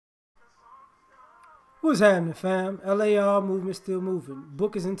What's happening, fam? L.A.R. movement still moving.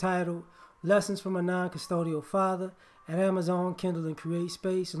 Book is entitled Lessons from a Non-Custodial Father at Amazon, Kindle, and Create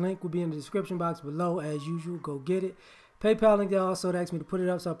Space. Link will be in the description box below as usual. Go get it. PayPal link there also. They asked me to put it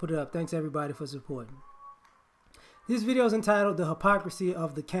up, so I put it up. Thanks everybody for supporting. This video is entitled The Hypocrisy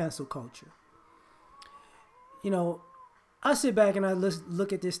of the Cancel Culture. You know, I sit back and I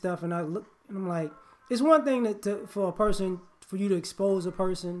look at this stuff and I'm like, it's one thing for you to expose a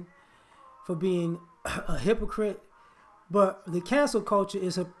person for being a hypocrite, but the cancel culture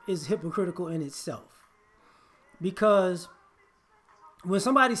is hypocritical in itself, because when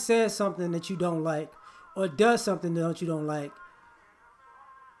somebody says something that you don't like or does something that you don't like,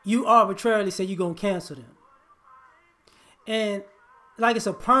 you arbitrarily say you're gonna cancel them, and like it's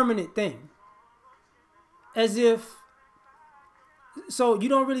a permanent thing, as if so you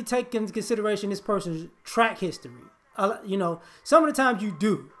don't really take into consideration this person's track history. You know, some of the times you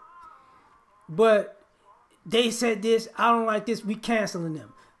do. But they said this, I don't like this, we canceling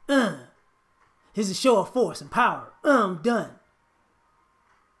them. Here's a show of force and power. I'm done.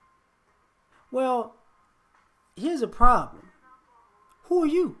 Well, here's a problem. Who are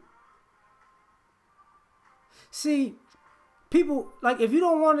you? See, people, like, if you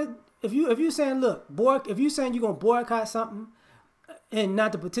don't want to, if you're saying, look, if you're saying you're going to boycott something and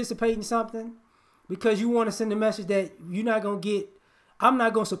not to participate in something because you want to send a message that you're not going to get, I'm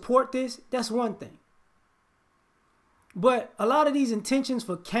not going to support this, that's one thing. But a lot of these intentions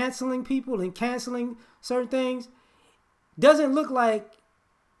for canceling people and canceling certain things doesn't look like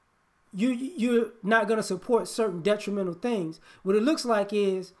you're not going to support certain detrimental things. What it looks like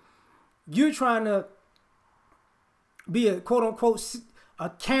is you're trying to be a quote unquote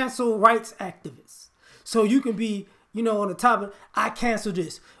a cancel rights activist. So you can be, you know, on the top of, I cancel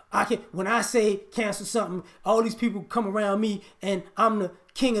this. When I say cancel something, all these people come around me and I'm the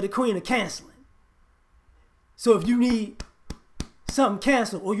king or the queen of canceling. So if you need something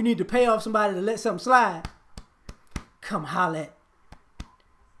canceled or you need to pay off somebody to let something slide, come holler at.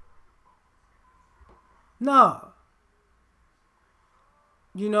 No.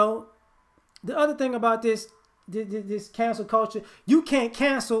 You know, the other thing about this cancel culture, you can't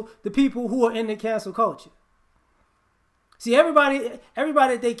cancel the people who are in the cancel culture. See,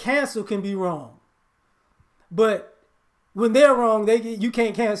 everybody they cancel can be wrong, but when they're wrong, you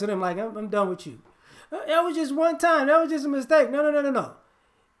can't cancel them. Like, I'm done with you. That was just one time. That was just a mistake. No.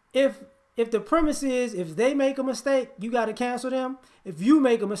 If the premise is if they make a mistake, you got to cancel them. If you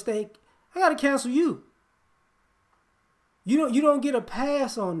make a mistake, I got to cancel you. You don't get a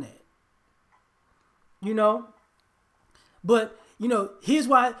pass on that. You know, but you know, here's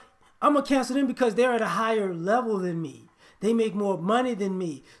why I'm gonna cancel them, because they're at a higher level than me. They make more money than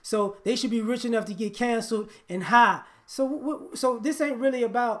me, so they should be rich enough to get canceled and high. So this ain't really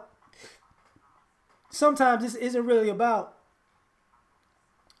about. Sometimes this isn't really about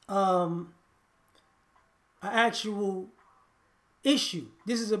an actual issue.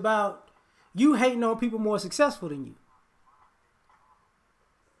 This is about you hating on people more successful than you.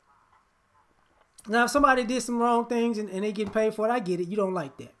 Now, if somebody did some wrong things and they getting paid for it, I get it. You don't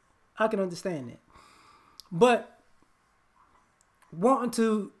like that. I can understand that. But wanting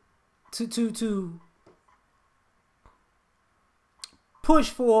to push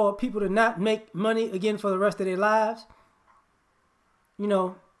for people to not make money again for the rest of their lives, you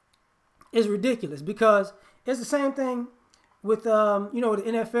know, is ridiculous, because it's the same thing with you know, the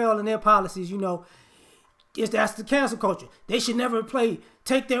NFL and their policies. You know, that's the cancel culture. They should never play.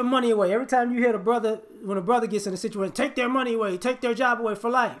 Take their money away. Every time you hear when a brother gets in a situation, take their money away, take their job away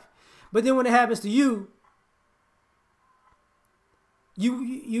for life. But then when it happens to you,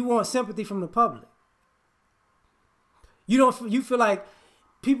 you want sympathy from the public. You feel like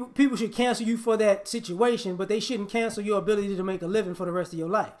people should cancel you for that situation, but they shouldn't cancel your ability to make a living for the rest of your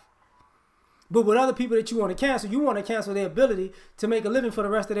life. But with other people that you want to cancel their ability to make a living for the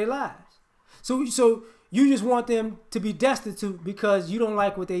rest of their lives. So you just want them to be destitute because you don't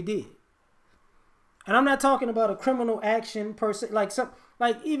like what they did. And I'm not talking about a criminal action per se, like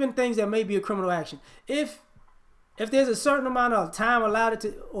even things that may be a criminal action. If there's a certain amount of time allowed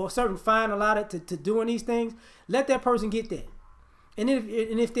or a certain fine allowed to doing these things, let that person get that. And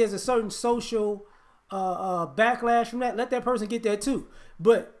if there's a certain social backlash from that, let that person get that too.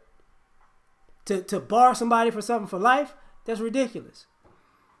 But to bar somebody for something for life, that's ridiculous.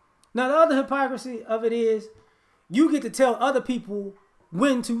 Now, the other hypocrisy of it is you get to tell other people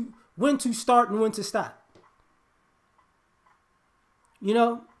when to start and when to stop. You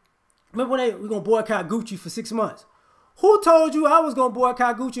know? Remember when we're going to boycott Gucci for 6 months? Who told you I was going to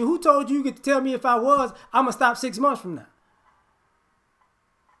boycott Gucci? And who told you get to tell me if I was, I'm going to stop 6 months from now?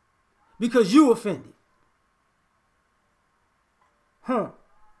 Because you offended.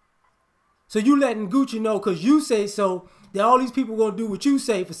 So you letting Gucci know because you say so that all these people gonna do what you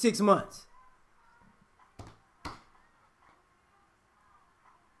say for 6 months.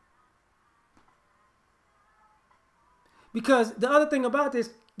 Because the other thing about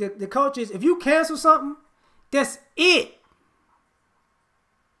this, the culture is if you cancel something, that's it.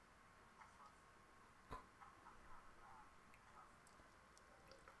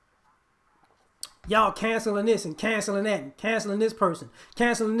 Y'all canceling this and canceling that and canceling this person,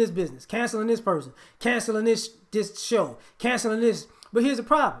 canceling this business, canceling this person, canceling this show, canceling this. But here's the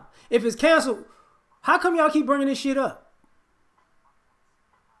problem. If it's canceled, how come y'all keep bringing this shit up?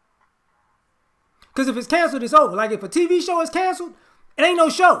 Because if it's canceled, it's over. Like if a TV show is canceled, it ain't no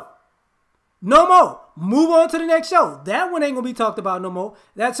show. No more. Move on to the next show. That one ain't going to be talked about no more.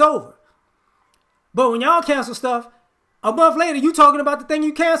 That's over. But when y'all cancel stuff, a month later, you talking about the thing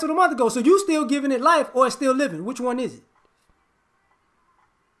you canceled a month ago. So you still giving it life or it's still living. Which one is it?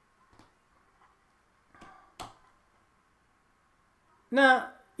 Now,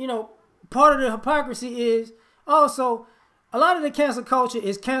 you know, part of the hypocrisy is also a lot of the cancel culture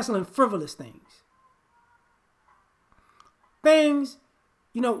is canceling frivolous things. Things,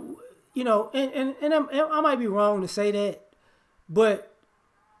 and I might be wrong to say that, but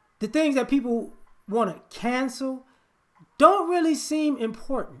the things that people want to cancel don't really seem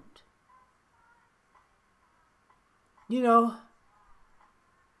important. You know,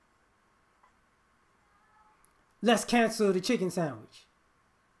 let's cancel the chicken sandwich.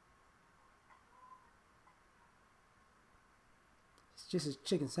 It's just a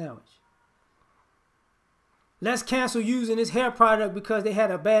chicken sandwich. Let's cancel using this hair product because they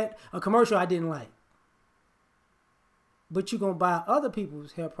had a commercial I didn't like. But you're going to buy other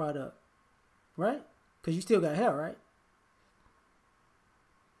people's hair product, right? Because you still got hair, right?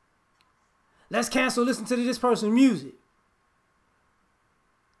 Let's cancel listening to this person's music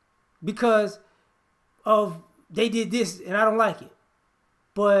because of they did this and I don't like it.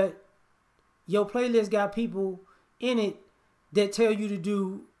 But your playlist got people in it that tell you to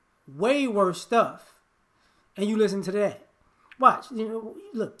do way worse stuff. And you listen to that. Watch.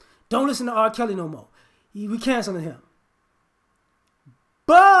 Look, don't listen to R. Kelly no more. We canceling him.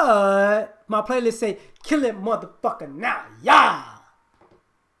 But my playlist say, kill that motherfucker now. Yeah.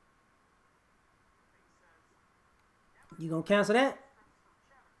 You gonna cancel that?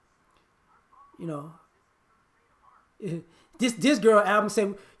 This girl album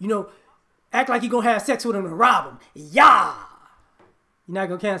say, act like you gonna have sex with him and rob him. Yeah. You're not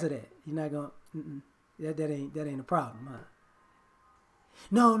gonna cancel that. You're not gonna. That ain't a problem, huh?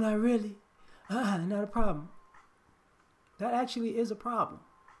 No, not really. Not a problem. That actually is a problem.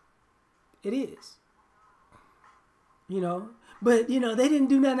 It is. But they didn't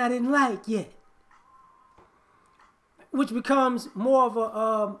do nothing I didn't like yet. Which becomes more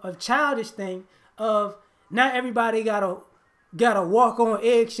of a childish thing of not everybody gotta walk on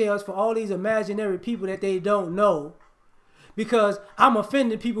eggshells for all these imaginary people that they don't know. Because I'm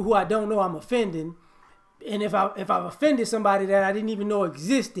offending people who I don't know I'm offending. And if I've offended somebody that I didn't even know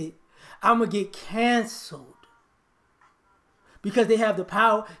existed, I'm going to get canceled. Because they have the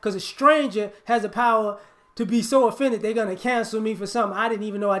power, because a stranger has the power to be so offended they're going to cancel me for something I didn't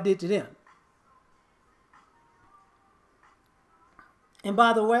even know I did to them. And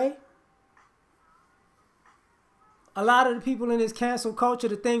by the way, a lot of the people in this cancel culture,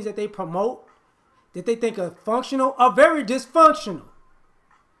 the things that they promote, that they think are functional, are very dysfunctional.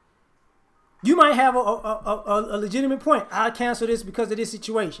 You might have a legitimate point. I cancel this because of this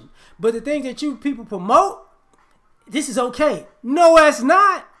situation. But the things that you people promote, this is okay. No, it's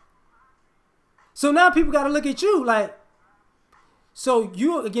not. So now people got to look at you like, so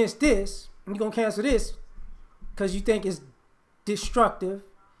you're against this, and you're going to cancel this because you think it's destructive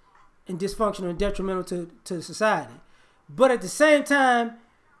and dysfunctional and detrimental to society. But at the same time,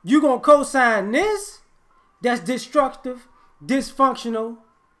 you're going to co-sign this that's destructive, dysfunctional,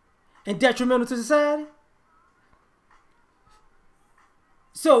 and detrimental to society.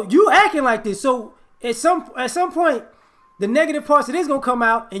 So you acting like this. So at some point, the negative parts of this gonna come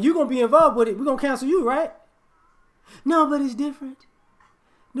out, and you're gonna be involved with it. We're gonna cancel you, right? No, but it's different.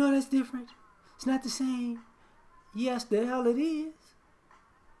 No, that's different. It's not the same. Yes, the hell it is.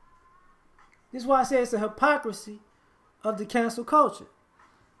 This is why I say it's a hypocrisy of the cancel culture,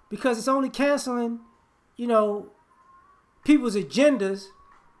 because it's only canceling, people's agendas.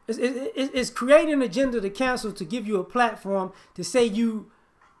 It's creating an agenda to cancel to give you a platform to say you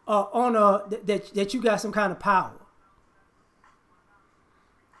are on that you got some kind of power.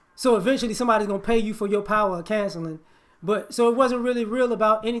 So eventually somebody's gonna pay you for your power of canceling. But so it wasn't really real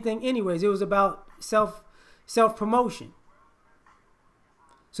about anything anyways. It was about self promotion.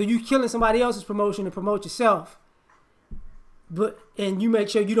 So you killing somebody else's promotion to promote yourself, and you make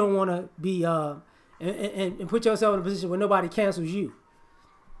sure you don't want to be and put yourself in a position where nobody cancels you,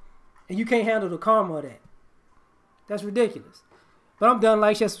 and you can't handle the karma of that. That's ridiculous. But I'm done.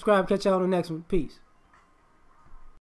 Like, share, subscribe. Catch y'all on the next one. Peace.